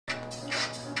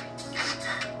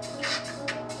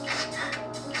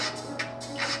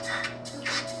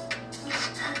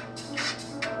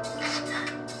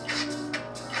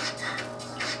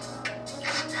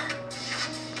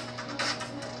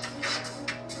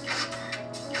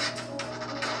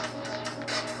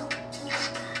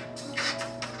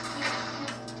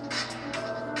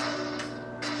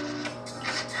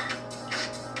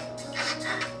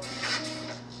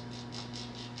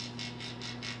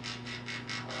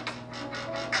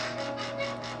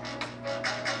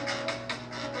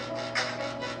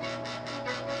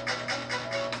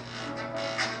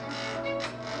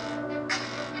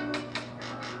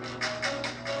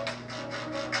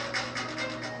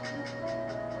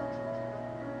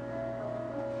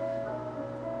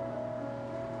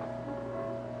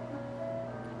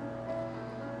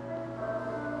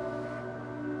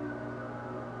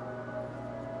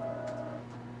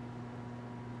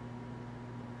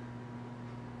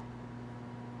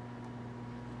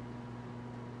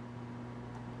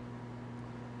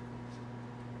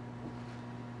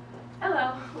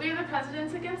So, we are the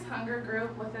Presidents Against Hunger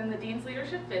group within the Dean's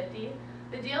Leadership 50.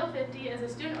 The DL50 is a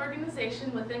student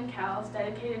organization within CALS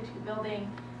dedicated to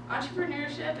building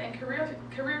entrepreneurship and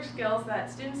career skills that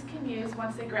students can use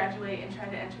once they graduate and try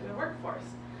to enter the workforce.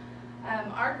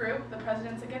 Our group, the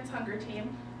Presidents Against Hunger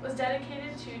team, was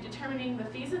dedicated to determining the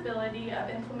feasibility of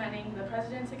implementing the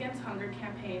Presidents Against Hunger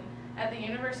campaign at the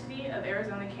University of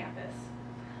Arizona campus.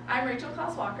 I'm Rachel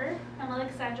Claus-Walker. I'm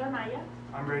Alexandra Amaya.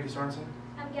 I'm Brady Sorenson.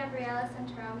 I'm Gabby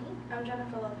Centorami. I'm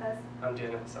Jennifer Lopez. I'm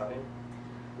Hassani.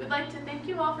 We'd like to thank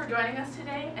you all for joining us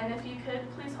today, and if you could,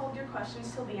 please hold your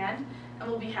questions till the end, and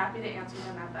we'll be happy to answer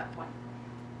them at that point.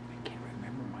 I can't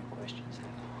remember my questions at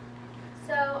all.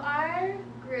 So our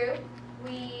group,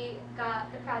 we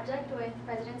got the project with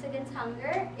Presidents Against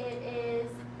Hunger. It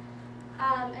is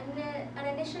an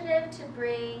initiative to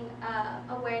bring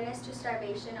awareness to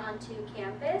starvation onto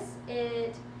campus.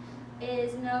 It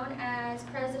is known as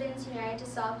Presidents United to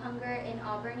Solve Hunger in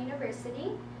Auburn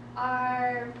University.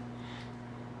 Our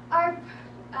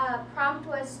prompt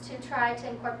was to try to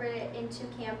incorporate it into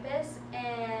campus,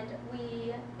 and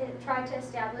we tried to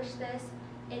establish this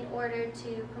in order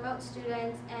to promote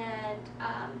students and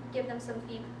give them some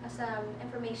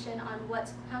information on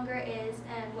what hunger is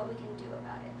and what we can do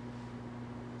about it.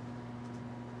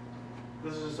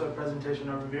 This is just a presentation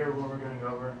overview of what we're going to go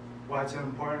over, why it's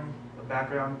important, the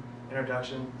background,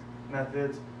 introduction,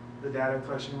 methods, the data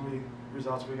collection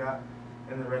results we got,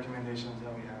 and the recommendations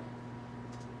that we have.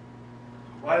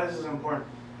 Why this is important: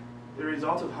 the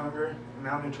results of hunger,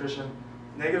 malnutrition,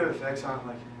 negative effects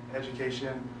on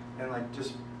education, and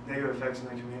just negative effects in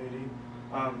the community.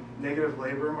 Negative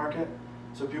labor market,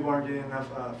 so people aren't getting enough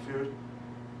food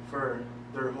for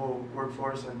their whole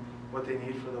workforce and what they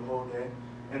need for the whole day.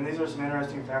 And these are some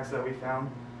interesting facts that we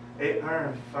found.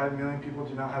 805 million people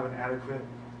do not have an adequate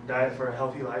diet for a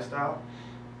healthy lifestyle.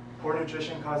 Poor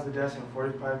nutrition caused the deaths in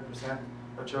 45%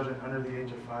 of children under the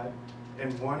age of 5.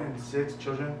 And 1 in 6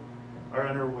 children are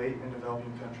underweight in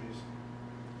developing countries.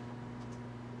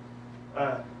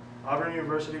 Auburn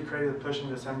University created a push in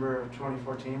December of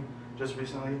 2014, just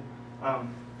recently.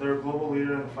 They're a global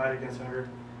leader in the fight against hunger,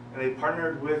 and they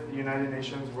partnered with the United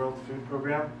Nations World Food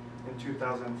Program in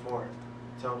 2004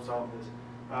 to help solve this.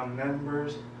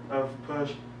 Members of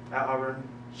PUSH at Auburn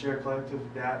share collective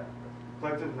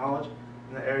knowledge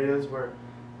in the areas where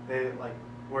they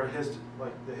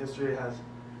the history has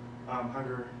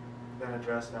hunger been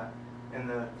addressed at, and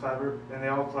they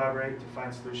all collaborate to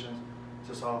find solutions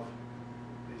to solve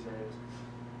these areas.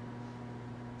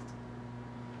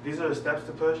 These are the steps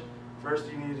to push.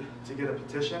 First, you need to get a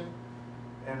petition,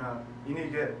 and you need to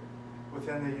get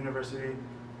within the university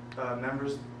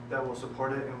members that will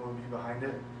support it and will be behind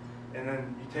it. And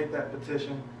then you take that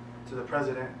petition to the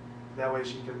president. That way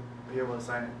she could be able to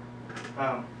sign it.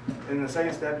 In the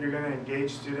second step, you're going to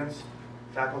engage students,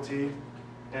 faculty,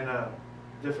 and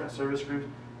different service groups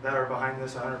that are behind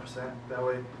this 100%. That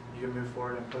way you can move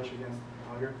forward and push against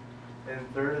hunger.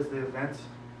 And third is the events,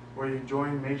 where you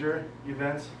join major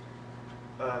events,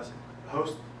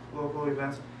 host local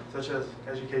events such as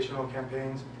educational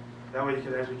campaigns. That way you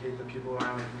could educate the people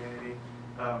around the community.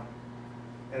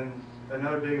 And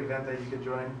another big event that you could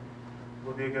join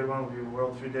would be a good one, would be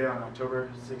World Food Day on October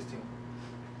 16th.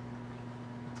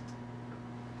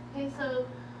 Okay, so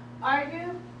our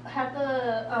group had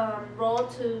the role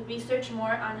to research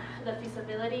more on the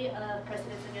feasibility of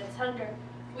Presidents Against Hunger.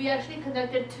 We actually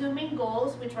conducted 2 main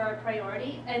goals, which were our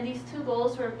priority, and these 2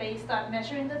 goals were based on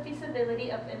measuring the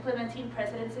feasibility of implementing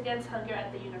Presidents Against Hunger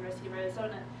at the University of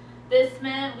Arizona. This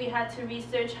meant we had to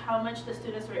research how much the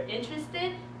students were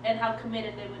interested and how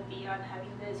committed they would be on having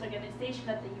this organization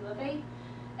at the U of A.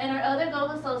 And our other goal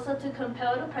was also to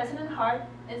compel the President Hart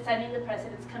in signing the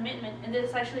President's commitment, and this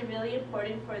is actually really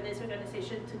important for this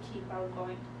organization to keep on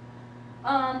going.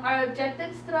 Our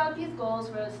objectives throughout these goals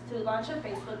was to launch a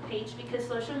Facebook page, because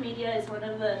social media is one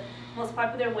of the most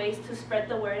popular ways to spread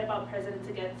the word about Presidents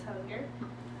Against Hunger.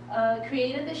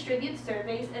 Create and distribute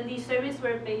surveys, and these surveys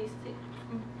were based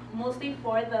mostly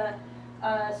for the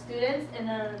students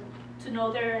and to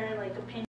know their opinion